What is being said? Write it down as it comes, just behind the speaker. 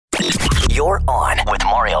You're on with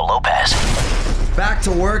Mario Lopez. Back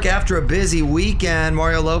to work after a busy weekend.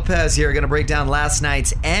 Mario Lopez here, going to break down last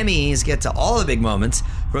night's Emmys, get to all the big moments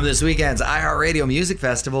from this weekend's iHeartRadio Music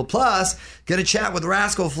Festival. Plus, going to chat with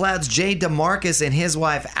Rascal Flatts' Jay DeMarcus and his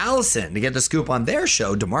wife Allison to get the scoop on their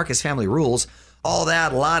show, DeMarcus Family Rules. All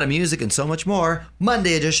that, a lot of music, and so much more.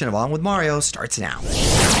 Monday edition of On with Mario starts now.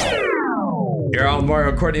 You're on with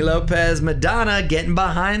Mario. Courtney Lopez, Madonna getting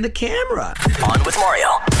behind the camera. On with Mario,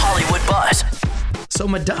 Hollywood Buzz. So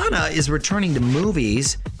Madonna is returning to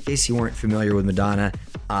movies. In case you weren't familiar with Madonna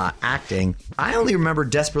acting, I only remember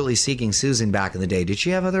Desperately Seeking Susan back in the day. Did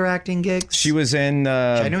she have other acting gigs? She was in...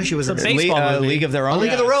 I know she was in League of Their Own.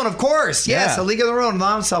 League of Their Own, of course. Yes, Yeah. A League of Their Own, the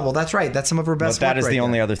ensemble. That's right. That's some of her best But that work is right the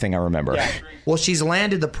only there. other thing I remember. Yeah. Well, she's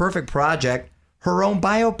landed the perfect project, her own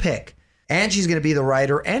biopic. And she's going to be the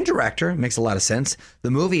writer and director. Makes a lot of sense. The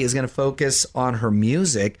movie is going to focus on her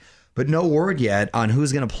music, but no word yet on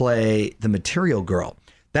who's going to play the Material Girl.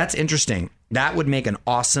 That's interesting. That would make an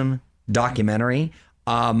awesome documentary.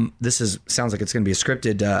 Sounds like it's going to be a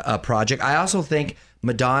scripted project. I also think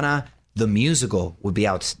Madonna, the musical, would be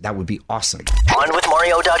out. That would be awesome.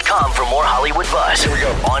 OnWithMario.com for more Hollywood buzz. Here we go.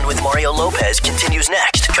 On with Mario Lopez continues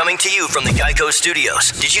next. Coming to you from the Geico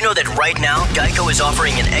Studios. Did you know that right now, Geico is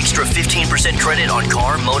offering an extra 15% credit on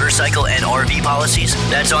car, motorcycle, and RV policies?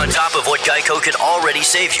 That's on top of what Geico could already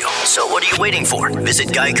save you. So what are you waiting for? Visit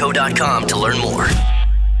Geico.com to learn more.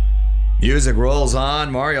 Music rolls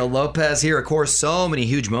on. Mario Lopez here. Of course, so many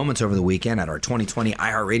huge moments over the weekend at our 2020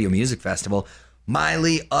 iHeartRadio Music Festival.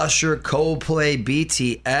 Miley, Usher, Coldplay,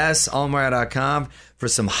 BTS, allmario.com for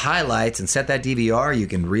some highlights, and set that DVR. You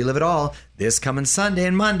can relive it all this coming Sunday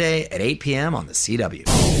and Monday at 8 p.m. on the CW.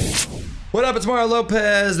 What up? It's Mario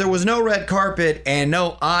Lopez. There was no red carpet and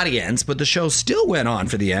no audience, but the show still went on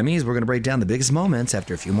for the Emmys. We're going to break down the biggest moments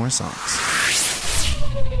after a few more songs.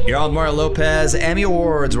 You're on with Mario Lopez. Emmy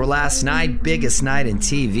Awards were last night. Biggest night in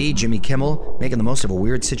TV. Jimmy Kimmel making the most of a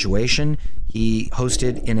weird situation. He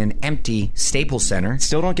hosted in an empty Staples Center.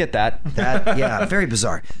 Still don't get that. Yeah, very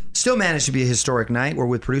bizarre. Still managed to be a historic night. We're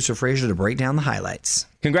with producer Fraser to break down the highlights.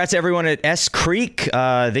 Congrats to everyone at S Creek.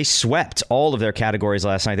 They swept all of their categories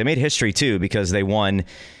last night. They made history, too, because they won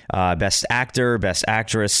Best Actor, Best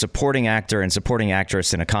Actress, Supporting Actor, and Supporting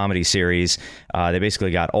Actress in a Comedy Series. They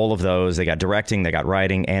basically got all of those. They got directing, they got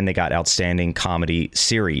writing, and they got Outstanding Comedy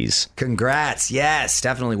Series. Congrats. Yes,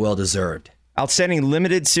 definitely well-deserved. Outstanding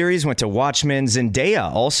Limited Series went to Watchmen.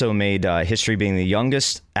 Zendaya also made history, being the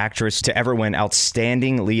youngest actress to ever win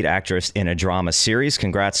Outstanding Lead Actress in a Drama Series.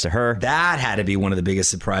 Congrats to her. That had to be one of the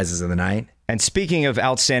biggest surprises of the night. And speaking of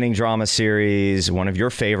Outstanding Drama Series, one of your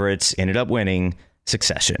favorites ended up winning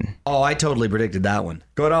Succession. Oh, I totally predicted that one.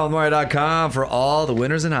 Go to allmario.com for all the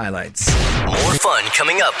winners and highlights. More fun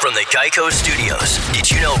coming up from the Geico Studios. Did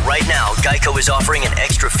you know right now Geico is offering an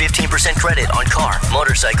extra 15% credit on car,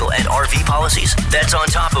 motorcycle, and RV policies? That's on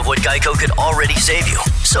top of what Geico could already save you.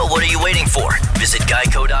 So what are you waiting for? Visit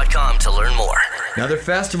Geico.com to learn more. Another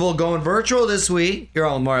festival going virtual this week. You're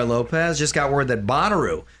on Mario Lopez. Just got word that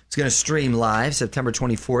Bonnaroo is going to stream live September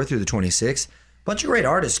 24th through the 26th. Bunch of great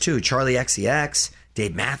artists, too. Charlie XCX,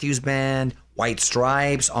 Dave Matthews Band, White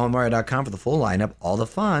Stripes, allmario.com for the full lineup. All the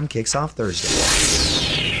fun kicks off Thursday.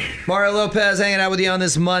 Mario Lopez hanging out with you on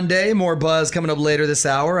this Monday. More buzz coming up later this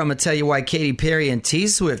hour. I'm going to tell you why Katy Perry and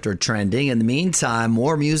T-Swift are trending. In the meantime,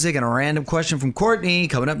 more music and a random question from Courtney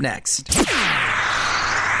coming up next.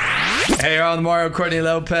 Hey, you're on the Mario. Courtney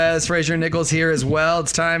Lopez, Fraser Nichols here as well.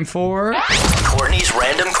 It's time for Courtney's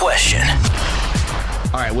random question.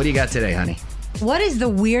 All right, what do you got today, honey? What is the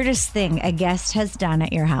weirdest thing a guest has done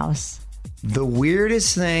at your house? The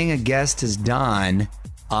weirdest thing a guest has done,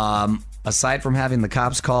 aside from having the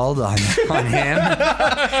cops called on him,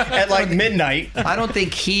 At like midnight. I don't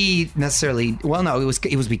think he necessarily. Well, no, it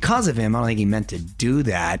was because of him. I don't think he meant to do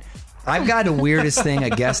that. I've got the weirdest thing a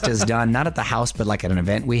guest has done, not at the house, but like at an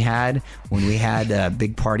event we had when we had a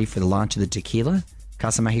big party for the launch of the tequila,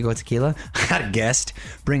 Casa Mexico Tequila. I had a guest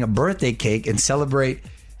bring a birthday cake and celebrate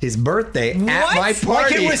his birthday at my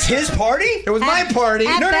party. Like it was his party? It was my party.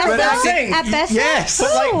 At Bethel? saying. At Bethel? Yes.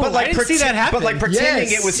 But like I didn't see that happen. But like pretending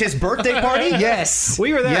Yes. it was his birthday party? Yes.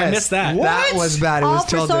 We were there. I Yes. missed that. That was bad. It All was for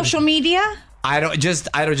totally- social media? I don't just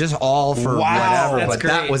all for Wow, whatever, that's but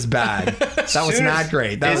that great. was bad. That was not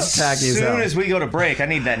great. That was tacky As as hell. soon as we go to break, I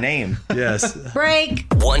need that name. Yes. Break.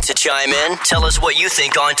 Want to chime in? Tell us what you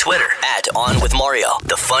think on Twitter at OnWithMario.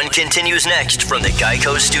 The fun continues next from the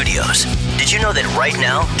Geico Studios. Did you know that right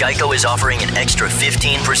now, Geico is offering an extra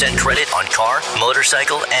 15% credit on car,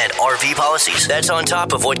 motorcycle, and RV policies? That's on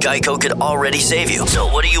top of what Geico could already save you. So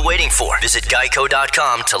what are you waiting for? Visit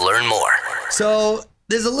Geico.com to learn more. So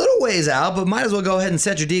There's a little ways out, but might as well go ahead and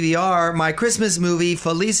set your DVR. My Christmas movie,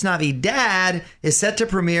 Feliz Navidad, is set to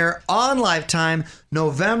premiere on Lifetime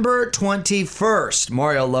November 21st.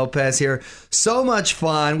 Mario Lopez here. So much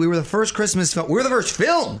fun. We were the first Christmas film. We were the first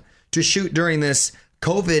film to shoot during this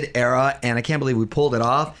COVID era, and I can't believe we pulled it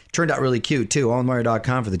off. Turned out really cute, too.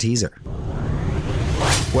 OnMario.com for the teaser.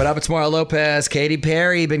 What up? It's Mario Lopez. Katy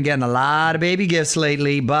Perry been getting a lot of baby gifts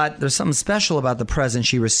lately, but there's something special about the present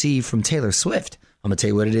she received from Taylor Swift. I'm going to tell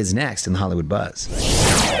you what it is next in the Hollywood Buzz.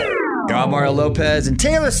 I'm Mario Lopez, and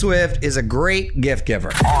Taylor Swift is a great gift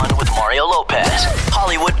giver. On with Mario Lopez,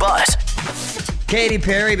 Hollywood Buzz. Katy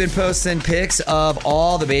Perry been posting pics of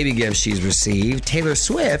all the baby gifts she's received. Taylor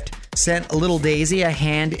Swift sent a little Daisy a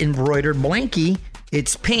hand-embroidered blankie.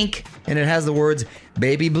 It's pink, and it has the words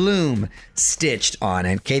Baby Bloom stitched on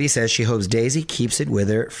it. Katy says she hopes Daisy keeps it with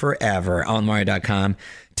her forever. On Mario.com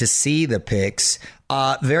to see the pics.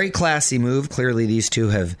 Very classy move. Clearly, these two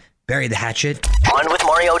have buried the hatchet.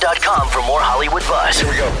 OnWithMario.com for more Hollywood Buzz. Here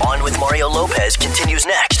we go. On with Mario Lopez continues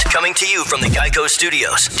next. Coming to you from the Geico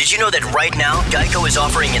Studios. Did you know that right now, Geico is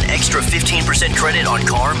offering an extra 15% credit on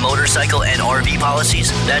car, motorcycle, and RV policies?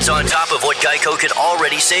 That's on top of what Geico could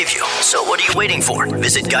already save you. So what are you waiting for?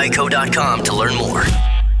 Visit Geico.com to learn more.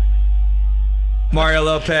 Mario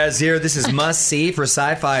Lopez here. This is must-see for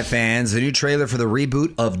sci-fi fans. The new trailer for the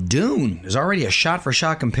reboot of Dune. There's already a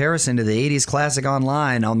shot-for-shot comparison to the 80s classic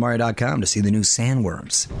online on Mario.com to see the new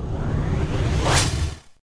sandworms.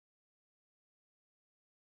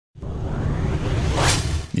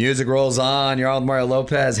 Music rolls on. You're all with Mario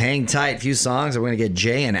Lopez. Hang tight. A few songs. We're going to get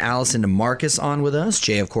Jay and Allison DeMarcus on with us.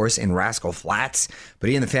 Jay, of course, in Rascal Flatts. But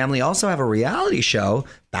he and the family also have a reality show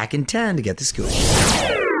back in 10 to get the scoop.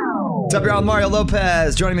 What's up, y'all? Mario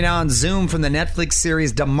Lopez joining me now on Zoom from the Netflix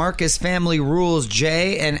series DeMarcus Family Rules.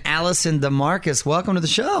 Jay and Allison DeMarcus, welcome to the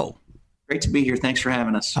show. Great to be here. Thanks for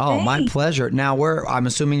having us. Oh, my pleasure. Now, I'm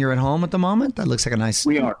assuming you're at home at the moment? That looks like a nice...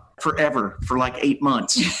 We are. Forever. For like 8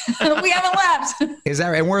 months. We haven't left. Is that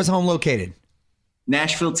right? And where's home located?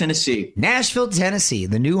 Nashville, Tennessee. Nashville, Tennessee,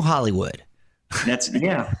 the new Hollywood.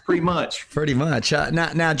 Yeah, pretty much. Pretty much.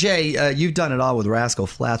 Now, Jay, you've done it all with Rascal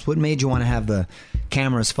Flatts. What made you want to have the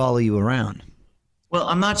cameras follow you around? Well,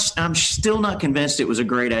 I'm still not convinced it was a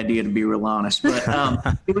great idea, to be real honest,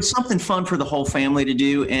 but it was something fun for the whole family to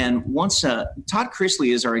do. And once Todd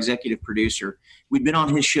Chrisley is our executive producer, we'd been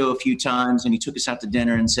on his show a few times, and he took us out to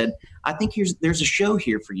dinner and said, I think there's a show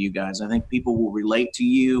here for you guys. I think people will relate to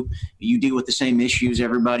you. You deal with the same issues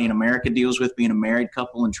everybody in America deals with, being a married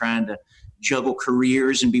couple and trying to juggle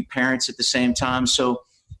careers and be parents at the same time. So,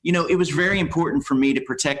 you know, it was very important for me to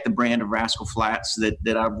protect the brand of Rascal Flatts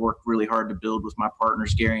that I've worked really hard to build with my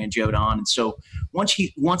partners, Gary and Joe Don. And so once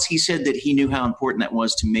he said that he knew how important that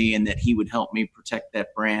was to me and that he would help me protect that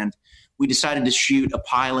brand, we decided to shoot a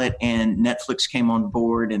pilot, and Netflix came on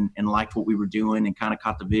board and liked what we were doing and kind of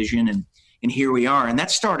caught the vision. And here we are. And that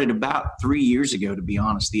started about 3 years ago, to be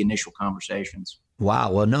honest, the initial conversations.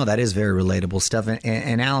 Wow. Well, no, that is very relatable stuff.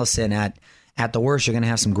 And Allison, at the worst, you're going to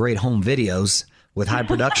have some great home videos with high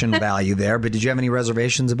production value there. But did you have any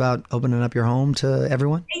reservations about opening up your home to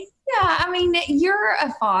everyone? Yeah, I mean, you're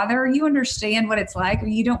a father. You understand what it's like.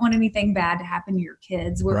 You don't want anything bad to happen to your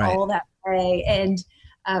kids. We're all that way. And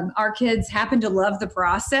our kids happen to love the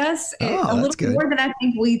process a little more than I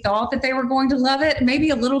think we thought that they were going to love it, maybe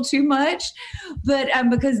a little too much. But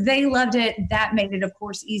because they loved it, that made it, of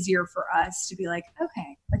course, easier for us to be like,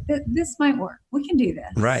 okay, like this might work. We can do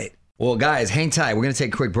this. Right. Well, guys, hang tight. We're going to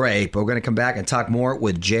take a quick break, but we're going to come back and talk more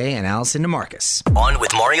with Jay and Allison DeMarcus. On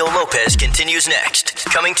with Mario Lopez continues next.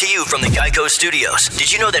 Coming to you from the Geico Studios.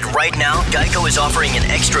 Did you know that right now, Geico is offering an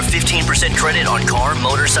extra 15% credit on car,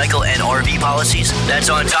 motorcycle, and RV policies? That's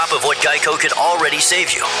on top of what Geico could already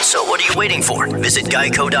save you. So what are you waiting for? Visit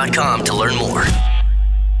Geico.com to learn more.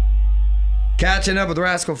 Catching up with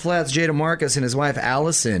Rascal Flatts, Jay DeMarcus and his wife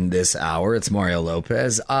Allison this hour. It's Mario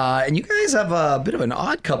Lopez. And you guys have a bit of an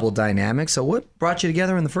odd couple dynamic. So what brought you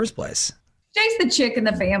together in the first place? Jay's the chick in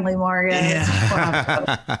the family, Mario. Yeah.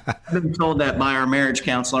 I've been told that by our marriage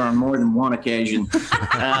counselor on more than one occasion.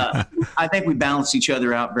 I think we balance each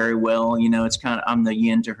other out very well. You know, it's kind of, I'm the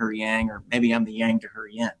yin to her yang, or maybe I'm the yang to her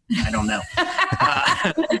yin. I don't know.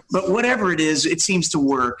 But whatever it is, it seems to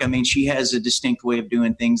work. I mean, she has a distinct way of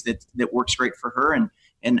doing things that works great for her.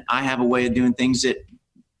 And I have a way of doing things that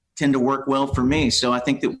tend to work well for me. So I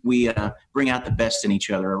think that we bring out the best in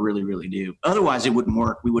each other. I really, really do. Otherwise, it wouldn't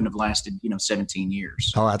work. We wouldn't have lasted, 17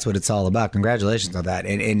 years. Oh, that's what it's all about. Congratulations on that.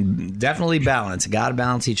 And definitely balance. Got to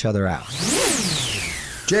balance each other out.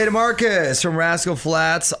 Jay DeMarcus from Rascal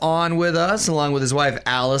Flatts on with us, along with his wife,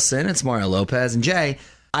 Allison. It's Mario Lopez. And Jay,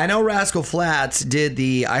 I know Rascal Flatts did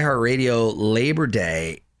the iHeartRadio Labor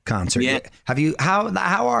Day concert. Yeah.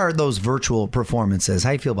 How are those virtual performances?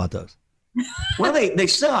 How do you feel about those? Well, they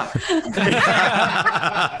suck.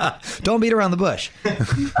 Don't beat around the bush. I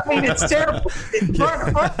mean, it's terrible.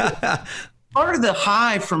 Part of the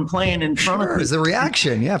high from playing in front of is the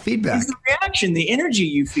reaction. Yeah, feedback. It's the reaction, the energy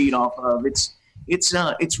you feed off of.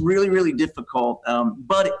 It's really, really difficult.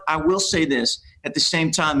 But I will say this. At the same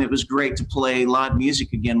time, it was great to play live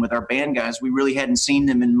music again with our band guys. We really hadn't seen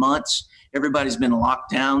them in months. Everybody's been locked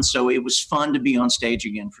down, so it was fun to be on stage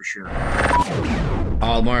again for sure.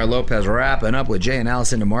 Mario Lopez wrapping up with Jay and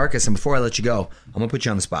Allison DeMarcus. And before I let you go, I'm going to put you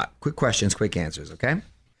on the spot. Quick questions, quick answers, okay?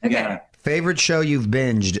 Okay. Favorite show you've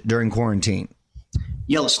binged during quarantine?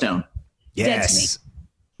 Yellowstone. Yes. Dead to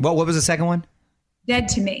Me. What was the second one? Dead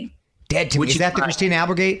to Me. Dead to Me. Is that the Christina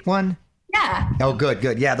Applegate one? Yeah. Oh, good.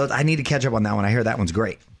 Yeah, I need to catch up on that one. I hear that one's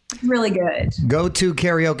great. Really good. Go-to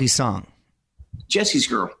karaoke song? Jesse's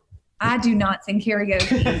Girl. I do not sing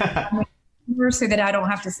karaoke. So that I don't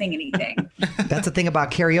have to sing anything. That's the thing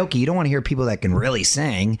about karaoke. You don't want to hear people that can really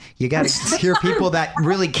sing. You got to hear people that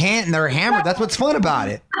really can't and they're hammered. That's what's fun about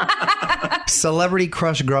it. Celebrity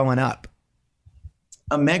crush growing up?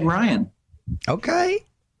 Meg Ryan. Okay.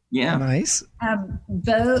 Yeah. Nice.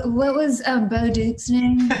 What was Bo Duke's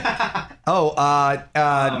name?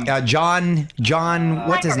 John,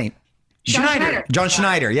 what's his name? Schneider. John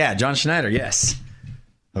Schneider. Yeah, John Schneider. Yes.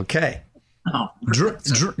 Okay. Oh,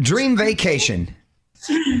 Dream vacation.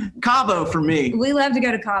 Cabo for me. We love to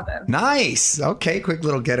go to Cabo. Nice. Okay, quick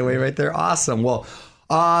little getaway right there. Awesome. Well,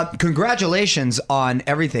 congratulations on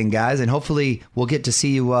everything, guys, and hopefully we'll get to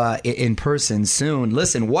see you in person soon.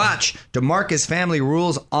 Listen, watch DeMarcus Family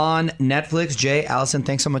Rules on Netflix. Jay, Allison,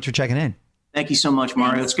 thanks so much for checking in. Thank you so much,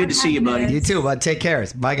 Mario. It's good to see you, buddy. You too, bud. Take care.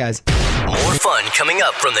 Bye, guys. More fun coming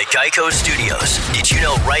up from the Geico Studios. Did you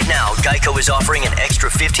know right now Geico is offering an extra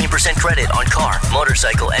 15% credit on car,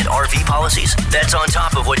 motorcycle, and RV policies? That's on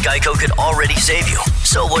top of what Geico could already save you.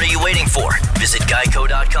 So what are you waiting for? Visit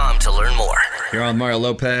geico.com to learn more. You're on Mario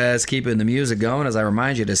Lopez, keeping the music going as I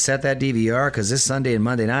remind you to set that DVR because this Sunday and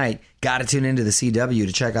Monday night, got to tune into the CW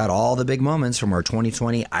to check out all the big moments from our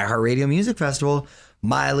 2020 iHeartRadio Music Festival.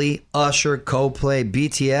 Miley, Usher, Coldplay,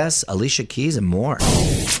 BTS, Alicia Keys, and more.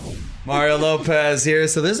 Mario Lopez here.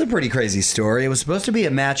 So this is a pretty crazy story. It was supposed to be a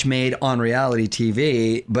match made on reality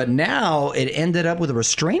TV, but now it ended up with a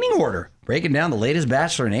restraining order. Breaking down the latest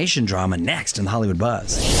Bachelor Nation drama next in the Hollywood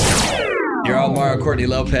Buzz. You're all Mario Courtney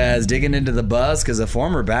Lopez digging into the buzz because a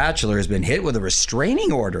former Bachelor has been hit with a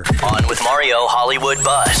restraining order. On with Mario Hollywood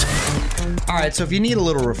Buzz. All right, so if you need a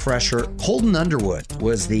little refresher, Colton Underwood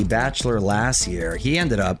was the Bachelor last year. He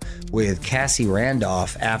ended up with Cassie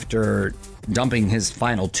Randolph after dumping his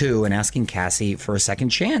final two and asking Cassie for a second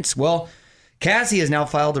chance. Well, Cassie has now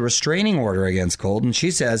filed a restraining order against Colton. She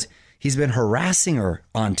says he's been harassing her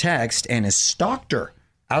on text and has stalked her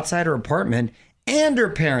outside her apartment and her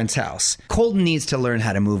parents' house. Colton needs to learn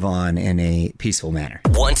how to move on in a peaceful manner.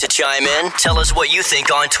 Want to chime in? Tell us what you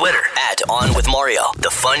think on Twitter @OnWithMario. The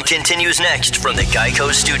fun continues next from the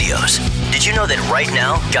Geico Studios. Did you know that right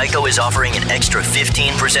now, Geico is offering an extra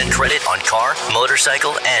 15% credit on car,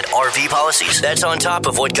 motorcycle, and RV policies? That's on top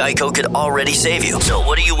of what Geico could already save you. So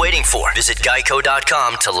what are you waiting for? Visit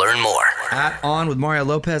geico.com to learn more. @OnWithMario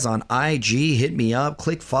Lopez on IG. Hit me up,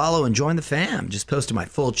 click follow, and join the fam. Just posted my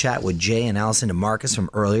full chat with Jay and Allison DeMarcus from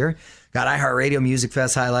earlier. Got iHeartRadio Music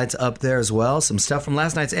Fest highlights up there as well. Some stuff from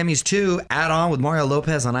last night's Emmys too. On with Mario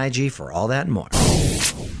Lopez on IG for all that and more.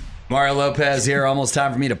 Mario Lopez here. Almost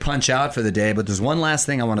time for me to punch out for the day, but there's one last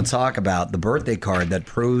thing I want to talk about. The birthday card that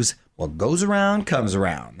proves what goes around comes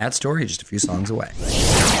around. That story just a few songs away.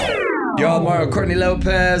 Y'all, Mario Courtney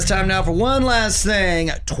Lopez. Time now for one last thing.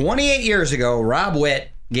 28 years ago, Rob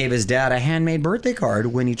Witt gave his dad a handmade birthday card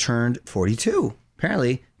when he turned 42.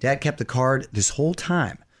 Apparently, Dad kept the card this whole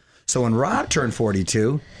time. So when Rob turned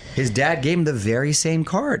 42, his dad gave him the very same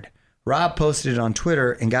card. Rob posted it on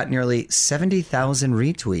Twitter and got nearly 70,000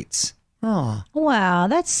 retweets. Oh, wow,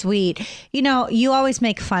 that's sweet. You know, you always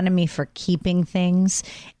make fun of me for keeping things,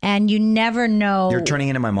 and you never know. You're turning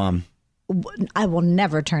into my mom. I will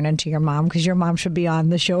never turn into your mom because your mom should be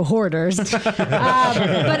on the show Hoarders.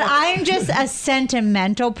 But I'm just a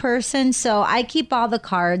sentimental person. So I keep all the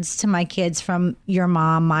cards to my kids from your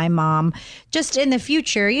mom, my mom. Just in the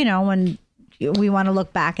future, you know, when we want to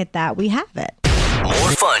look back at that, we have it.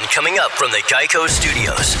 More fun coming up from the Geico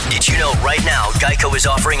Studios. Did you know right now Geico is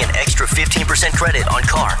offering an extra 15% credit on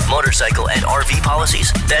car, motorcycle, and RV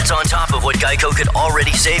policies? That's on top of what Geico could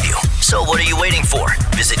already save you. So what are you waiting for?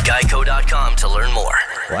 Visit geico.com to learn more.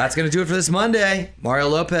 Well, that's going to do it for this Monday. Mario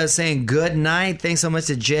Lopez saying good night. Thanks so much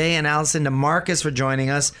to Jay and Allison DeMarcus for joining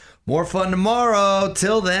us. More fun tomorrow.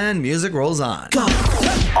 Till then, music rolls on.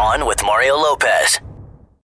 On with Mario Lopez.